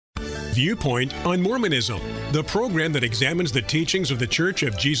Viewpoint on Mormonism, the program that examines the teachings of the Church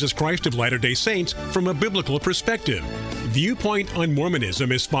of Jesus Christ of Latter-day Saints from a biblical perspective. Viewpoint on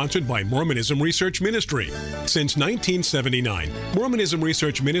Mormonism is sponsored by Mormonism Research Ministry. Since 1979, Mormonism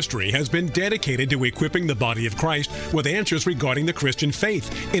Research Ministry has been dedicated to equipping the body of Christ with answers regarding the Christian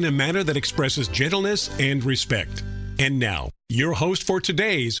faith in a manner that expresses gentleness and respect. And now, your host for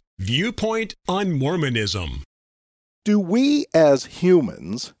today's Viewpoint on Mormonism. Do we as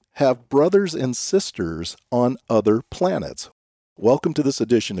humans have brothers and sisters on other planets? Welcome to this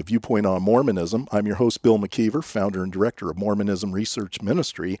edition of Viewpoint on Mormonism. I'm your host, Bill McKeever, founder and director of Mormonism Research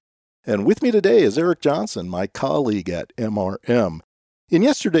Ministry. And with me today is Eric Johnson, my colleague at MRM. In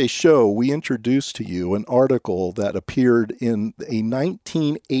yesterday's show, we introduced to you an article that appeared in a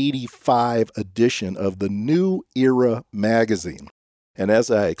 1985 edition of the New Era magazine. And as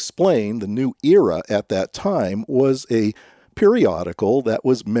I explained, the New Era at that time was a periodical that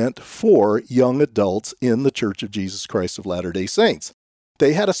was meant for young adults in the Church of Jesus Christ of Latter-day Saints.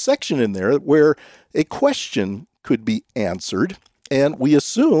 They had a section in there where a question could be answered, and we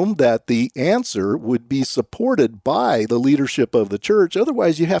assumed that the answer would be supported by the leadership of the church.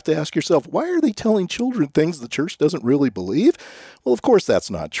 Otherwise, you have to ask yourself, why are they telling children things the church doesn't really believe? Well, of course,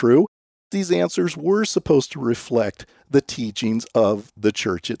 that's not true. These answers were supposed to reflect the teachings of the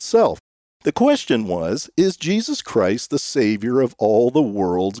church itself. The question was, is Jesus Christ the Savior of all the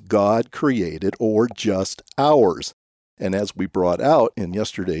worlds God created, or just ours? And as we brought out in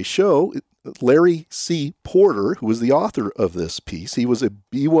yesterday's show, Larry C. Porter, who was the author of this piece, he was a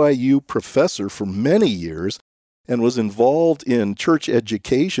BYU professor for many years and was involved in church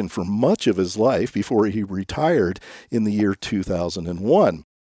education for much of his life before he retired in the year 2001.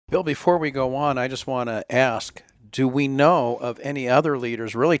 Bill, before we go on, I just want to ask, do we know of any other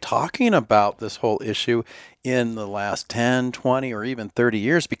leaders really talking about this whole issue in the last 10, 20, or even 30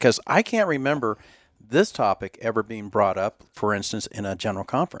 years? Because I can't remember this topic ever being brought up, for instance, in a general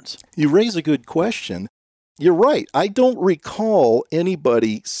conference. You raise a good question. You're right. I don't recall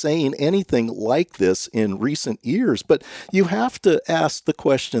anybody saying anything like this in recent years, but you have to ask the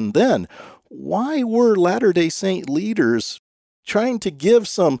question then, why were Latter-day Saint leaders trying to give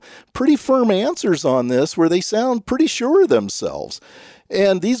some pretty firm answers on this where they sound pretty sure of themselves?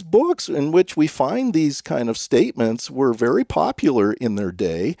 And these books in which we find these kind of statements were very popular in their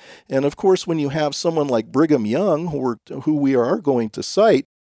day. And of course, when you have someone like Brigham Young, who we are going to cite,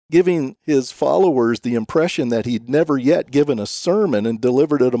 giving his followers the impression that he'd never yet given a sermon and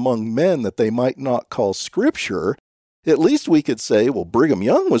delivered it among men that they might not call scripture, at least we could say, well, Brigham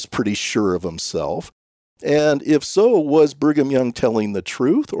Young was pretty sure of himself. And if so, was Brigham Young telling the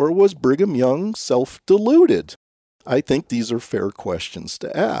truth, or was Brigham Young self-deluded? I think these are fair questions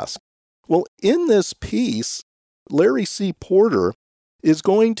to ask. Well, in this piece, Larry C. Porter is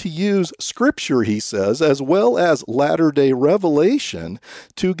going to use scripture, he says, as well as latter-day revelation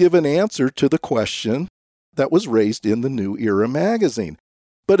to give an answer to the question that was raised in the New Era magazine.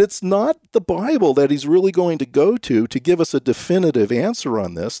 But it's not the Bible that he's really going to go to give us a definitive answer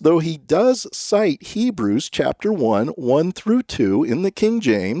on this, though he does cite Hebrews chapter 1, 1 through 2 in the King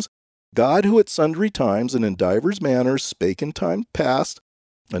James. God, who at sundry times and in divers manners spake in time past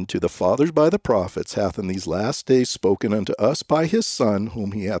unto the fathers by the prophets, hath in these last days spoken unto us by his Son,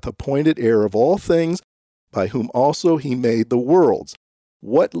 whom he hath appointed heir of all things, by whom also he made the worlds.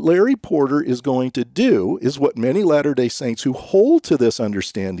 What Larry Porter is going to do is what many Latter-day Saints who hold to this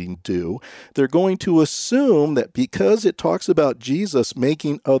understanding do. They're going to assume that because it talks about Jesus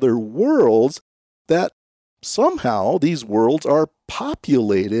making other worlds, that somehow these worlds are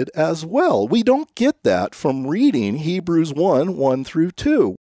populated as well. We don't get that from reading Hebrews 1, 1 through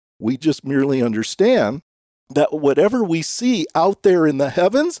 2. We just merely understand that whatever we see out there in the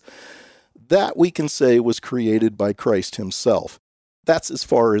heavens, that we can say was created by Christ himself. That's as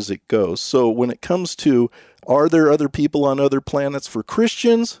far as it goes. So when it comes to, are there other people on other planets for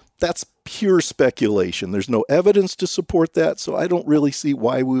Christians? That's pure speculation. There's no evidence to support that, so I don't really see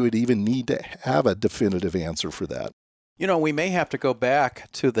why we would even need to have a definitive answer for that. You know, we may have to go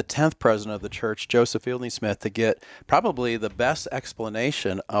back to the 10th president of the church, Joseph Fielding Smith, to get probably the best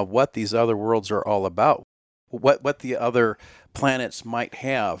explanation of what these other worlds are all about, what the other planets might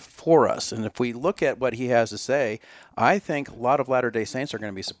have for us. And if we look at what he has to say, I think a lot of Latter-day Saints are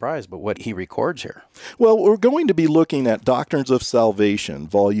going to be surprised by what he records here. Well, we're going to be looking at Doctrines of Salvation,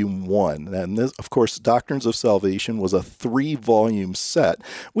 Volume 1. And this, of course, Doctrines of Salvation was a 3-volume set.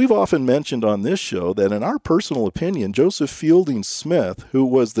 We've often mentioned on this show that in our personal opinion, Joseph Fielding Smith, who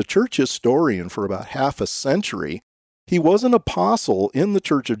was the church historian for about half a century, He was an apostle in the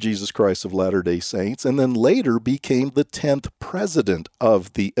Church of Jesus Christ of Latter-day Saints, and then later became the 10th president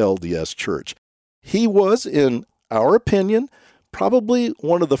of the LDS Church. He was, in our opinion, probably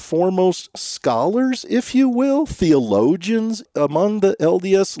one of the foremost scholars, if you will, theologians among the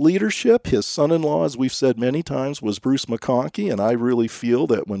LDS leadership. His son-in-law, as we've said many times, was Bruce McConkie, and I really feel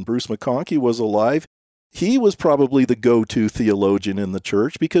that when Bruce McConkie was alive, he was probably the go-to theologian in the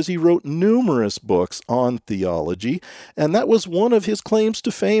church because he wrote numerous books on theology, and that was one of his claims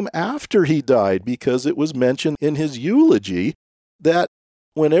to fame after he died, because it was mentioned in his eulogy that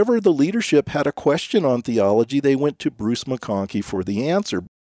whenever the leadership had a question on theology, they went to Bruce McConkie for the answer.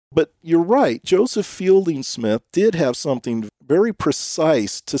 But you're right, Joseph Fielding Smith did have something very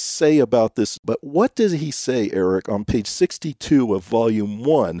precise to say about this. But what does he say, Eric, on page 62 of Volume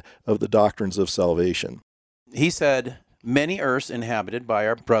 1 of the Doctrines of Salvation? He said, "Many earths inhabited by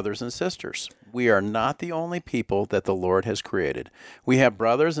our brothers and sisters. We are not the only people that the Lord has created. We have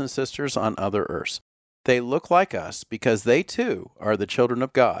brothers and sisters on other earths. They look like us because they too are the children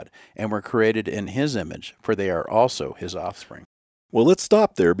of God and were created in His image, for they are also His offspring." Well, let's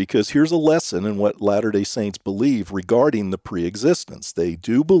stop there, because here's a lesson in what Latter-day Saints believe regarding the pre-existence. They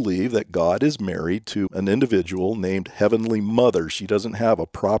do believe that God is married to an individual named Heavenly Mother. She doesn't have a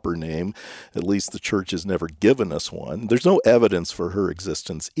proper name. At least the church has never given us one. There's no evidence for her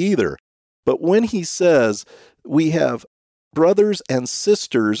existence either. But when he says we have brothers and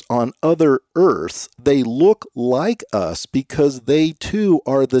sisters on other earths, they look like us because they too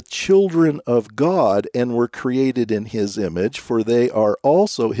are the children of God and were created in His image, for they are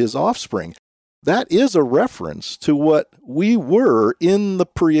also His offspring. That is a reference to what we were in the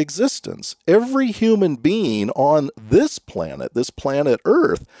pre-existence. Every human being on this planet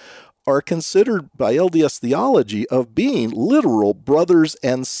Earth, are considered by LDS theology of being literal brothers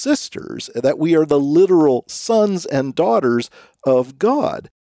and sisters, that we are the literal sons and daughters of God.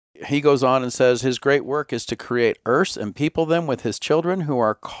 He goes on and says, "His great work is to create earths and people them with His children who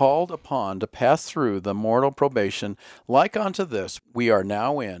are called upon to pass through the mortal probation like unto this we are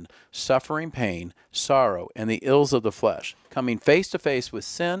now in, suffering pain, sorrow, and the ills of the flesh, coming face to face with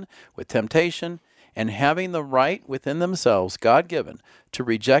sin, with temptation, and having the right within themselves, God-given, to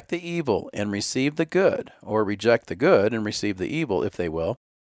reject the evil and receive the good, or reject the good and receive the evil, if they will,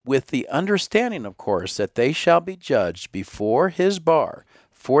 with the understanding, of course, that they shall be judged before His bar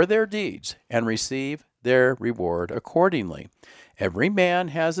for their deeds and receive their reward accordingly. Every man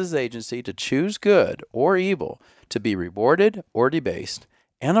has his agency to choose good or evil, to be rewarded or debased,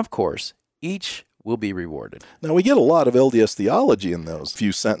 and, of course, each will be rewarded." Now, we get a lot of LDS theology in those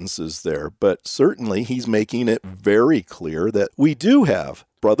few sentences there, but certainly he's making it very clear that we do have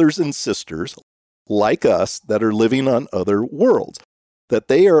brothers and sisters like us that are living on other worlds, that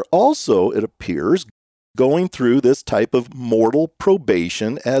they are also, it appears, going through this type of mortal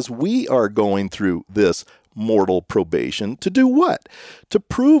probation as we are going through this mortal probation. To do what? To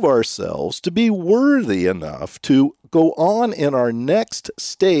prove ourselves to be worthy enough to go on in our next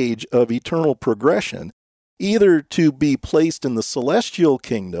stage of eternal progression, either to be placed in the celestial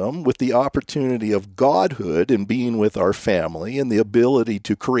kingdom with the opportunity of godhood and being with our family and the ability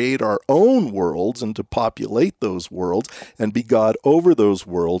to create our own worlds and to populate those worlds and be God over those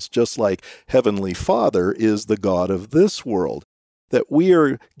worlds, just like Heavenly Father is the God of this world. That we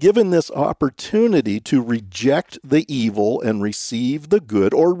are given this opportunity to reject the evil and receive the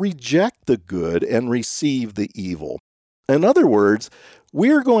good, or reject the good and receive the evil. In other words, we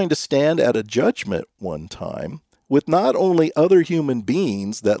are going to stand at a judgment one time with not only other human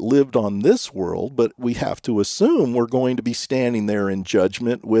beings that lived on this world, but we have to assume we're going to be standing there in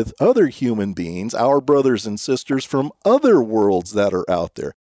judgment with other human beings, our brothers and sisters from other worlds that are out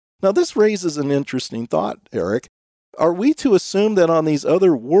there. Now, this raises an interesting thought, Eric. Are we to assume that on these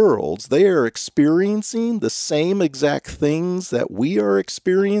other worlds, they are experiencing the same exact things that we are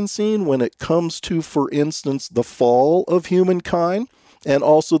experiencing when it comes to, for instance, the fall of humankind and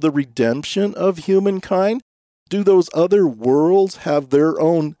also the redemption of humankind? Do those other worlds have their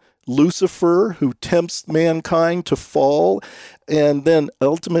own Lucifer who tempts mankind to fall and then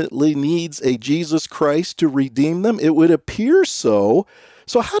ultimately needs a Jesus Christ to redeem them? It would appear so.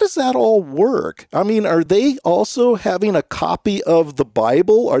 So how does that all work? I mean, are they also having a copy of the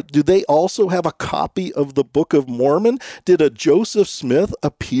Bible? Or do they also have a copy of the Book of Mormon? Did a Joseph Smith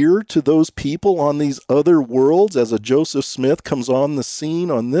appear to those people on these other worlds as a Joseph Smith comes on the scene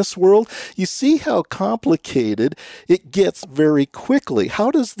on this world? You see how complicated it gets very quickly.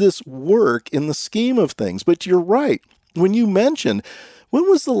 How does this work in the scheme of things? But you're right. When you mentioned, when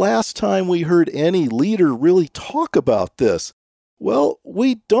was the last time we heard any leader really talk about this? Well,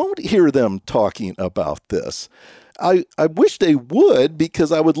 we don't hear them talking about this. I wish they would,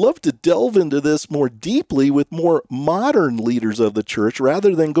 because I would love to delve into this more deeply with more modern leaders of the church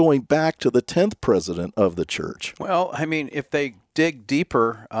rather than going back to the 10th president of the church. Well, I mean, if they dig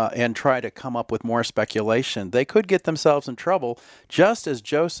deeper and try to come up with more speculation, they could get themselves in trouble, just as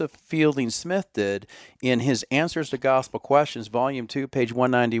Joseph Fielding Smith did in his Answers to Gospel Questions, Volume 2, page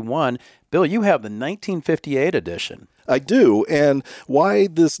 191. Bill, you have the 1958 edition. I do, and why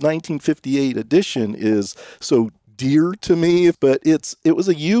this 1958 edition is so dear to me, but it was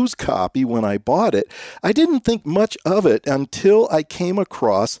a used copy when I bought it. I didn't think much of it until I came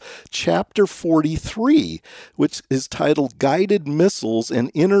across chapter 43, which is titled Guided Missiles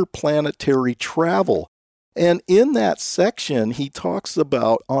and Interplanetary Travel. And in that section, he talks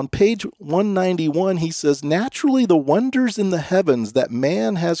about, on page 191, he says, naturally the wonders in the heavens that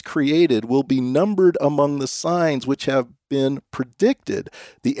man has created will be numbered among the signs which have been predicted,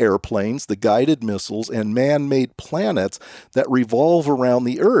 the airplanes, the guided missiles, and man-made planets that revolve around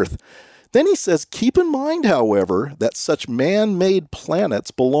the earth. Then he says, keep in mind, however, that such man-made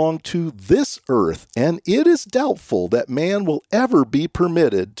planets belong to this earth, and it is doubtful that man will ever be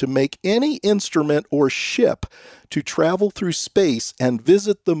permitted to make any instrument or ship to travel through space and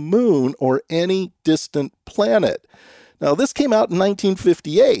visit the moon or any distant planet. Now, this came out in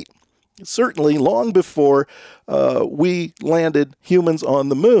 1958. Certainly long before we landed humans on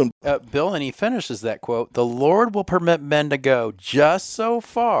the moon. Bill, and he finishes that quote, the Lord will permit men to go just so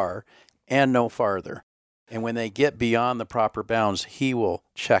far and no farther. And when they get beyond the proper bounds, he will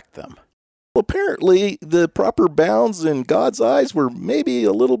check them. Well, apparently, the proper bounds in God's eyes were maybe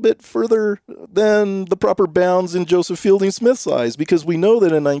a little bit further than the proper bounds in Joseph Fielding Smith's eyes, because we know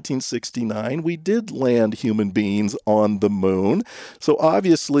that in 1969, we did land human beings on the moon. So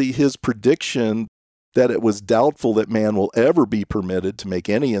obviously, his prediction that it was doubtful that man will ever be permitted to make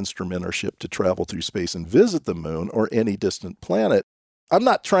any instrument or ship to travel through space and visit the moon or any distant planet. I'm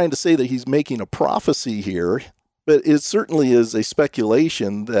not trying to say that he's making a prophecy here, but it certainly is a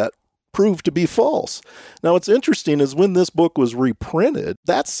speculation that proved to be false. Now, what's interesting is when this book was reprinted,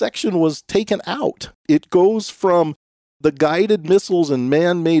 that section was taken out. It goes from the guided missiles and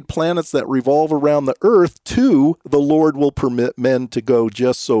man-made planets that revolve around the earth to the Lord will permit men to go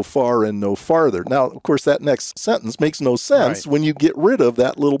just so far and no farther. Now, of course, that next sentence makes no sense when you get rid of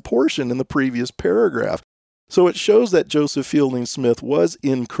that little portion in the previous paragraph. So it shows that Joseph Fielding Smith was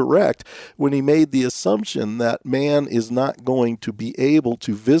incorrect when he made the assumption that man is not going to be able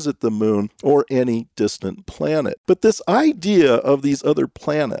to visit the moon or any distant planet. But this idea of these other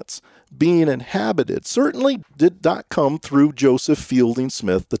planets being inhabited certainly did not come through Joseph Fielding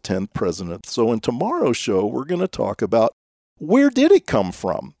Smith, the 10th president. So in tomorrow's show, we're going to talk about where did it come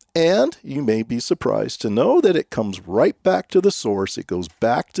from? And you may be surprised to know that it comes right back to the source. It goes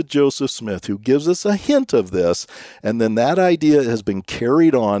back to Joseph Smith, who gives us a hint of this. And then that idea has been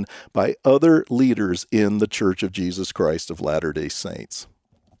carried on by other leaders in the Church of Jesus Christ of Latter-day Saints.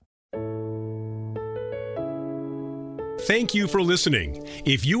 Thank you for listening.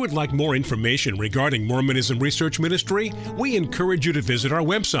 If you would like more information regarding Mormonism Research Ministry, we encourage you to visit our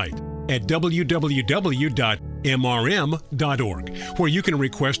website at www.mrm.org, where you can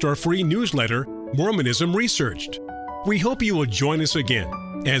request our free newsletter, Mormonism Researched. We hope you will join us again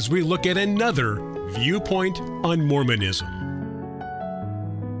as we look at another viewpoint on Mormonism.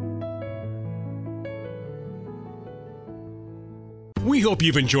 We hope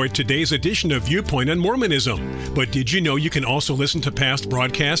you've enjoyed today's edition of Viewpoint on Mormonism. But did you know you can also listen to past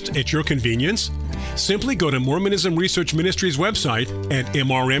broadcasts at your convenience? Simply go to Mormonism Research Ministry's website at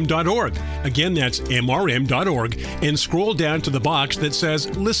mrm.org. Again, that's mrm.org, and scroll down to the box that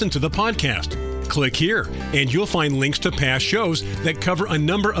says Listen to the Podcast. Click here, and you'll find links to past shows that cover a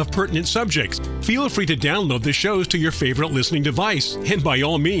number of pertinent subjects. Feel free to download the shows to your favorite listening device, and by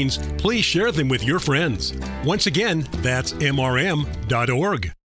all means, please share them with your friends. Once again, that's mrm.org.